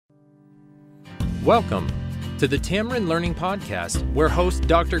Welcome to the Tamarind Learning Podcast, where host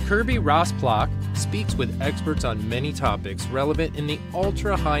Dr. Kirby Ross-Plock speaks with experts on many topics relevant in the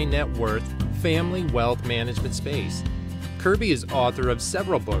ultra-high net worth family wealth management space. Kirby is author of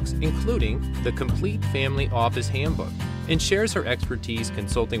several books, including The Complete Family Office Handbook, and shares her expertise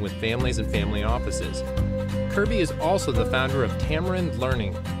consulting with families and family offices. Kirby is also the founder of Tamarind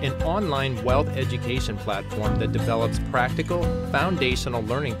Learning, an online wealth education platform that develops practical, foundational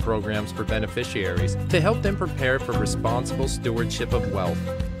learning programs for beneficiaries to help them prepare for responsible stewardship of wealth.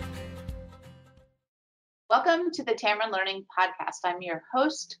 Welcome to the Tamarind Learning Podcast. I'm your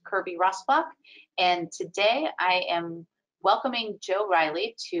host, Kirby Ross-Plock, and today I am welcoming Joe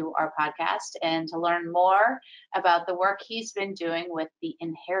Reilly to our podcast and to learn more about the work he's been doing with the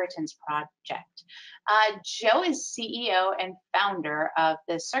Inheritance Project. Joe is CEO and founder of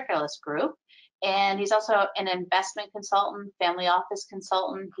the Circulus Group, and he's also an investment consultant, family office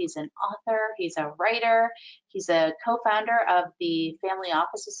consultant. He's an author, he's a writer, he's a co-founder of the Family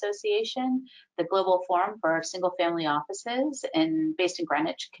Office Association, the global forum for single family offices based in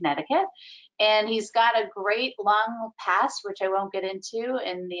Greenwich, Connecticut. And he's got a great long past, which I won't get into,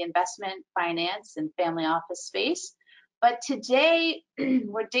 in the investment, finance, and family office space. But today,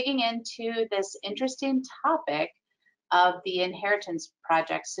 we're digging into this interesting topic of the Inheritance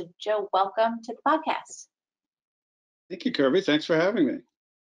Project. So, Joe, welcome to the podcast. Thank you, Kirby. Thanks for having me.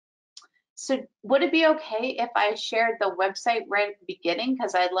 So, would it be okay if I shared the website right at the beginning?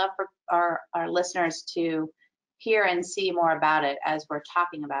 Because I'd love for our listeners to hear and see more about it as we're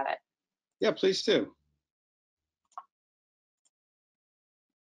talking about it. Yeah, please do.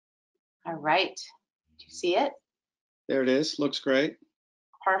 All right. Do you see it? There it is. Looks great.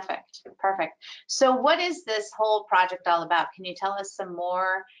 Perfect. Perfect. So what is this whole project all about? Can you tell us some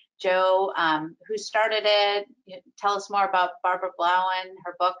more, Joe? Who started it? Tell us more about Barbara Blauen,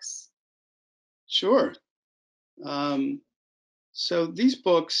 her books. Sure. So these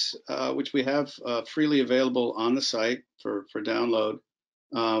books, which we have freely available on the site for download,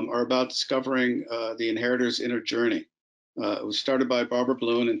 are about discovering the inheritor's inner journey. It was started by Barbara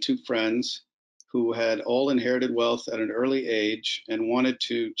Blauen and two friends who had all inherited wealth at an early age and wanted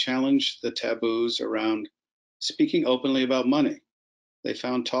to challenge the taboos around speaking openly about money. They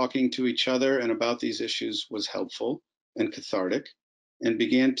found talking to each other and about these issues was helpful and cathartic, and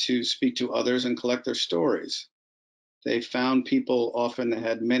began to speak to others and collect their stories. They found people often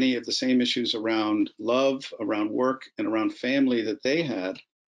had many of the same issues around love, around work, and around family that they had,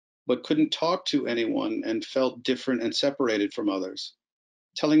 but couldn't talk to anyone and felt different and separated from others.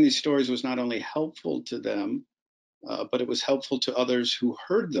 Telling these stories was not only helpful to them, but it was helpful to others who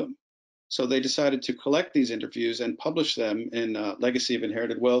heard them. So they decided to collect these interviews and publish them in Legacy of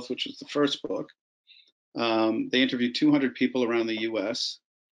Inherited Wealth, which was the first book. They interviewed 200 people around the US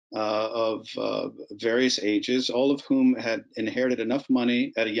of various ages, all of whom had inherited enough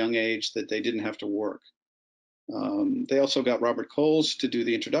money at a young age that they didn't have to work. They also got Robert Coles to do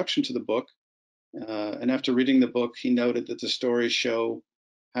the introduction to the book. And after reading the book, he noted that the stories show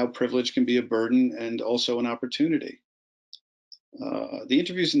how privilege can be a burden and also an opportunity. The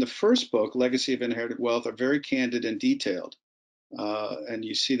interviews in the first book, Legacy of Inherited Wealth, are very candid and detailed. And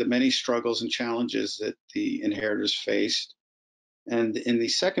you see the many struggles and challenges that the inheritors faced. And in the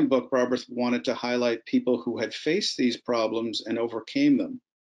second book, Barbara wanted to highlight people who had faced these problems and overcame them,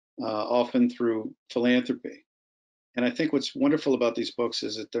 often through philanthropy. And I think what's wonderful about these books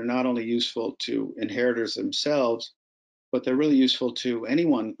is that they're not only useful to inheritors themselves, but they're really useful to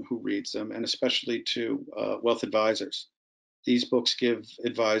anyone who reads them, and especially to wealth advisors. These books give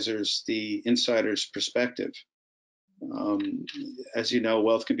advisors the insider's perspective. As you know,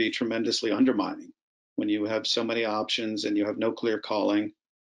 wealth can be tremendously undermining when you have so many options and you have no clear calling.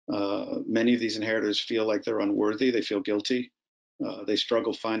 Many of these inheritors feel like they're unworthy, they feel guilty, they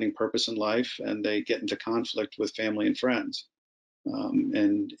struggle finding purpose in life, and they get into conflict with family and friends.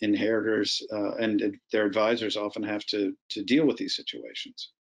 And inheritors and their advisors often have to deal with these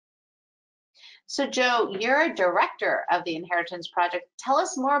situations. So, Joe, you're a director of the Inheritance Project. Tell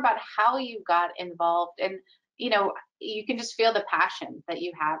us more about how you got involved. And, you can just feel the passion that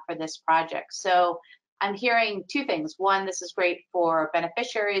you have for this project. So I'm hearing two things. One, this is great for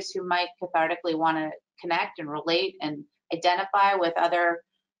beneficiaries who might cathartically want to connect and relate and identify with other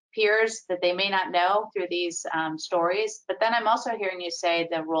peers that they may not know through these stories. But then I'm also hearing you say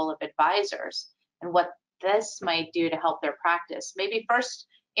the role of advisors and what this might do to help their practice. Maybe first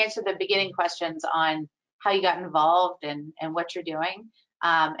answer the beginning questions on how you got involved and what you're doing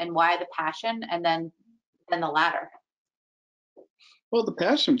and why the passion, and then the latter. Well, the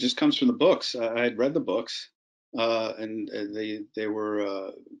passion just comes from the books. I had read the books, and they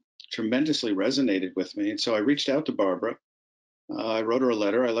were tremendously resonated with me. And so I reached out to Barbara. I wrote her a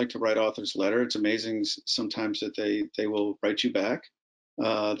letter. I like to write authors' letter. It's amazing sometimes that they will write you back.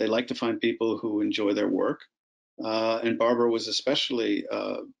 They like to find people who enjoy their work. And Barbara was especially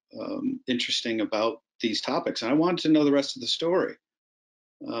interesting about these topics. And I wanted to know the rest of the story.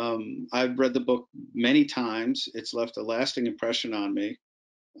 I've read the book many times. It's left a lasting impression on me.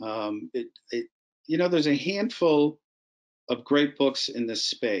 There's a handful of great books in this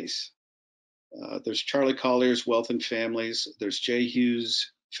space. There's Charlie Collier's Wealth and Families. There's Jay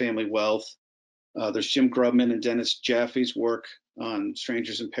Hughes' Family Wealth. There's Jim Grubman and Dennis Jaffe's work on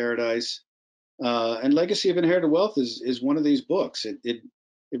Strangers in Paradise. And Legacy of Inherited Wealth is one of these books. It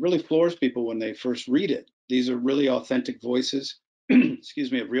really floors people when they first read it. These are really authentic voices,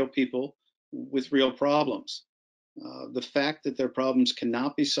 excuse me, of real people with real problems. The fact that their problems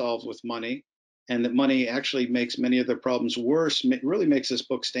cannot be solved with money, and that money actually makes many of their problems worse, really makes this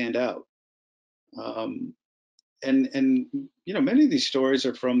book stand out. And many of these stories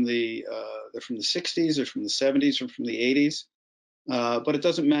are from they're from the 60s or from the 70s or from the 80s, but it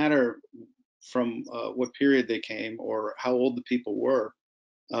doesn't matter from what period they came or how old the people were.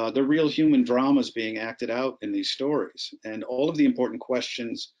 They're real human dramas being acted out in these stories, and all of the important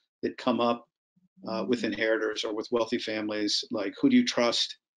questions that come up with inheritors or with wealthy families, like who do you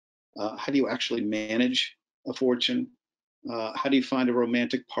trust? How do you actually manage a fortune? How do you find a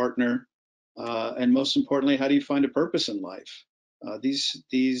romantic partner? And most importantly, how do you find a purpose in life? These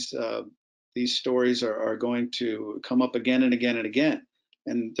stories are going to come up again and again and again.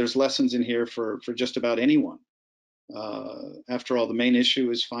 And there's lessons in here for just about anyone. After all, the main issue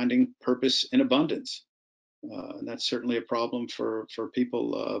is finding purpose in abundance. And that's certainly a problem for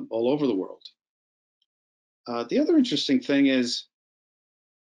people all over the world. The other interesting thing is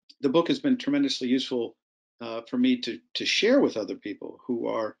the book has been tremendously useful for me to share with other people who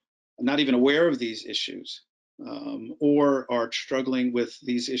are not even aware of these issues, or are struggling with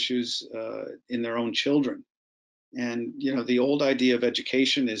these issues in their own children. And the old idea of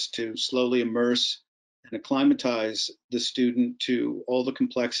education is to slowly immerse and acclimatize the student to all the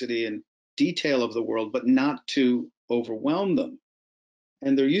complexity and detail of the world, but not to overwhelm them.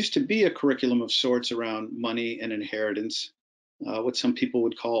 And there used to be a curriculum of sorts around money and inheritance, what some people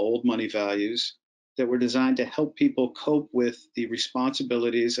would call old money values, that were designed to help people cope with the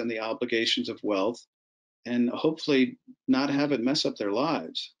responsibilities and the obligations of wealth, and hopefully not have it mess up their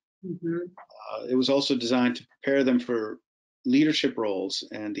lives. Mm-hmm. It was also designed to prepare them for leadership roles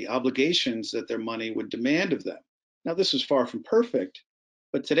and the obligations that their money would demand of them. Now, this was far from perfect,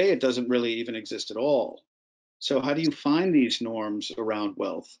 but today it doesn't really even exist at all. So how do you find these norms around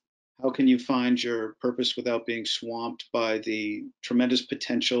wealth? How can you find your purpose without being swamped by the tremendous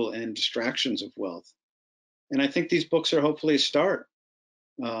potential and distractions of wealth? And I think these books are hopefully a start.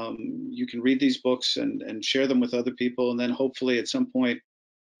 You can read these books and share them with other people, and then hopefully at some point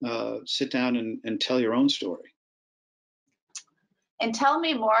sit down and tell your own story. And tell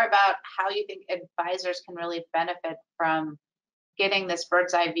me more about how you think advisors can really benefit from getting this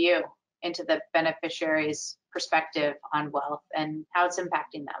bird's eye view into the beneficiary's perspective on wealth and how it's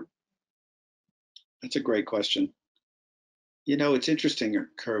impacting them. That's a great question. It's interesting,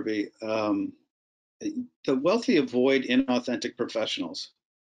 Kirby. The wealthy avoid inauthentic professionals.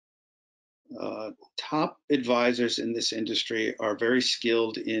 Top advisors in this industry are very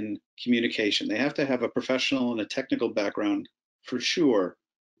skilled in communication. They have to have a professional and a technical background for sure,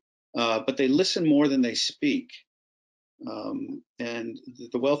 but they listen more than they speak. And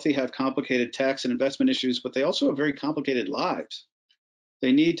the wealthy have complicated tax and investment issues, but they also have very complicated lives.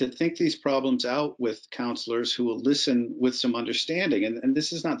 They need to think these problems out with counselors who will listen with some understanding. And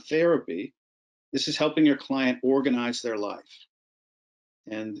this is not therapy. This is helping your client organize their life.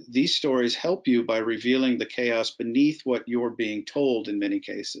 And these stories help you by revealing the chaos beneath what you're being told in many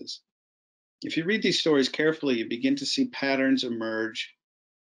cases. If you read these stories carefully, you begin to see patterns emerge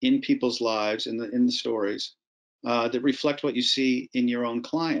in people's lives, in the stories, that reflect what you see in your own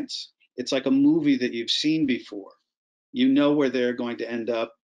clients. It's like a movie that you've seen before. You know where they're going to end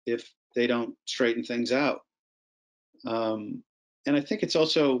up if they don't straighten things out. And I think it's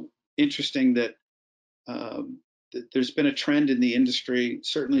also interesting that there's been a trend in the industry,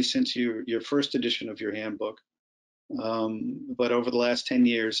 certainly since your first edition of your handbook, but over the last 10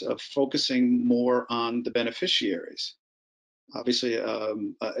 years, of focusing more on the beneficiaries. Obviously,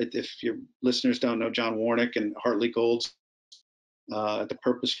 if your listeners don't know, John Warnick and Hartley Golds at the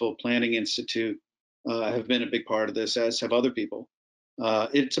Purposeful Planning Institute have been a big part of this, as have other people.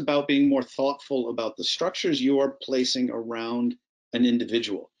 It's about being more thoughtful about the structures you are placing around an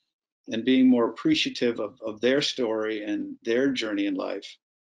individual, and being more appreciative of their story and their journey in life.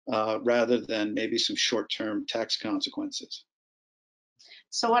 rather than maybe some short-term tax consequences.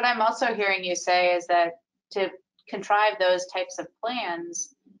 So what I'm also hearing you say is that to contrive those types of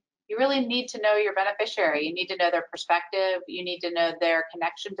plans, you really need to know your beneficiary. You need to know their perspective. You need to know their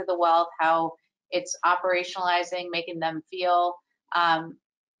connection to the wealth, how it's operationalizing, making them feel,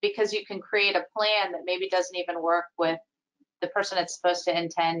 because you can create a plan that maybe doesn't even work with the person it's supposed to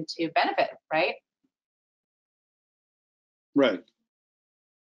intend to benefit, right? Right.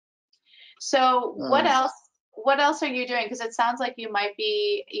 So what else are you doing? Because it sounds like you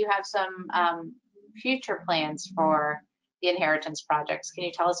have some future plans for the inheritance projects. Can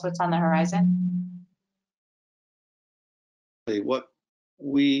you tell us what's on the horizon? What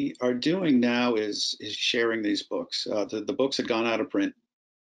we are doing now is sharing these books. The books had gone out of print,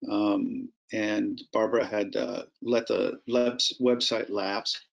 and Barbara had let the website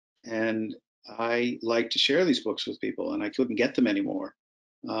lapse, and I like to share these books with people, and I couldn't get them anymore.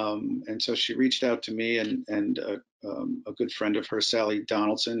 And so she reached out to me and a good friend of hers, Sally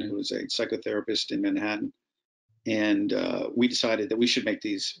Donaldson, who is a psychotherapist in Manhattan, and we decided that we should make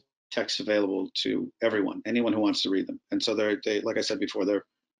these texts available to everyone, anyone who wants to read them. And so they, like I said before,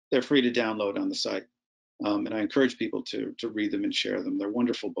 they're free to download on the site, and I encourage people to read them and share them. They're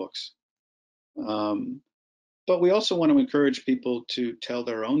wonderful books. But we also want to encourage people to tell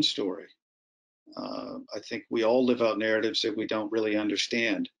their own story. I think we all live out narratives that we don't really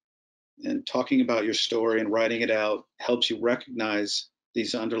understand. And talking about your story and writing it out helps you recognize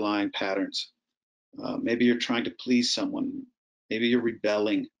these underlying patterns. Maybe you're trying to please someone. Maybe you're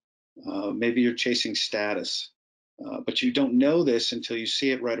rebelling. Maybe you're chasing status. But you don't know this until you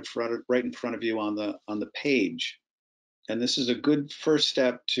see it right in front of you on the page. And this is a good first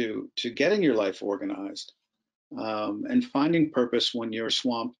step to getting your life organized. And finding purpose when you're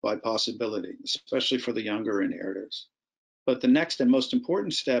swamped by possibility, especially for the younger inheritors. But the next and most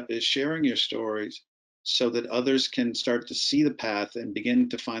important step is sharing your stories so that others can start to see the path and begin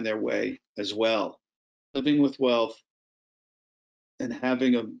to find their way as well. Living with wealth and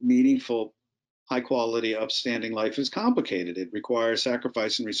having a meaningful, high quality, upstanding life is complicated. It requires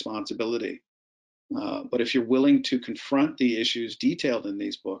sacrifice and responsibility. But if you're willing to confront the issues detailed in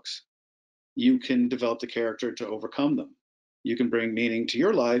these books, you can develop the character to overcome them. You can bring meaning to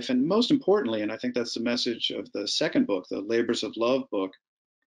your life, and most importantly, and I think that's the message of the second book, the Labors of Love book,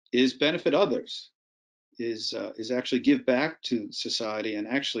 is benefit others, is actually give back to society and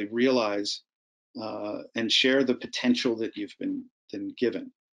actually realize and share the potential that you've been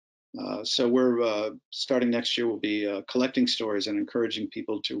given. So we're starting next year. We'll be collecting stories and encouraging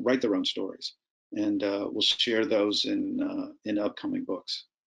people to write their own stories, and we'll share those in upcoming books.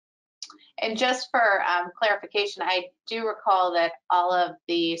 And just for clarification, I do recall that all of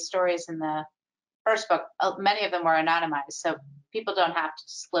the stories in the first book, many of them were anonymized, so people don't have to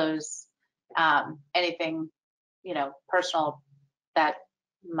disclose anything, personal that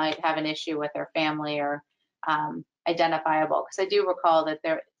might have an issue with their family or identifiable. Because I do recall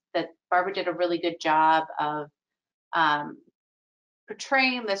that Barbara did a really good job of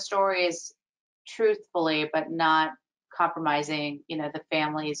portraying the stories truthfully, but not compromising, the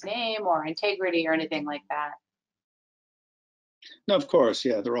family's name or integrity or anything like that. No, of course,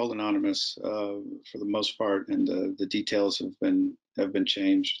 yeah, they're all anonymous for the most part, and the details have been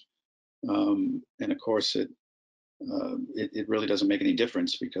changed. And of course, it really doesn't make any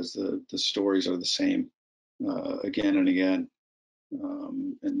difference because the stories are the same again and again,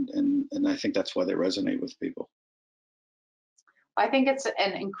 and I think that's why they resonate with people. I think it's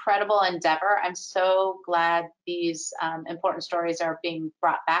an incredible endeavor. I'm so glad these important stories are being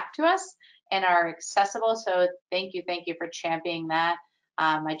brought back to us and are accessible. So thank you for championing that.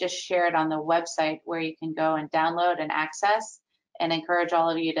 I just shared on the website where you can go and download and access, and encourage all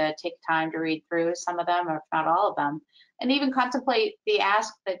of you to take time to read through some of them, or if not all of them, and even contemplate the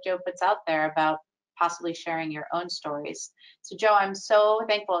ask that Joe puts out there about possibly sharing your own stories. So Joe, I'm so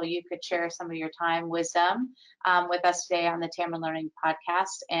thankful you could share some of your time, wisdom with us today on the Tamron Learning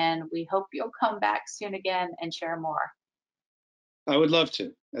Podcast, and we hope you'll come back soon again and share more. I would love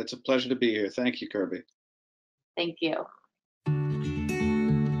to. It's a pleasure to be here. Thank you, Kirby. Thank you.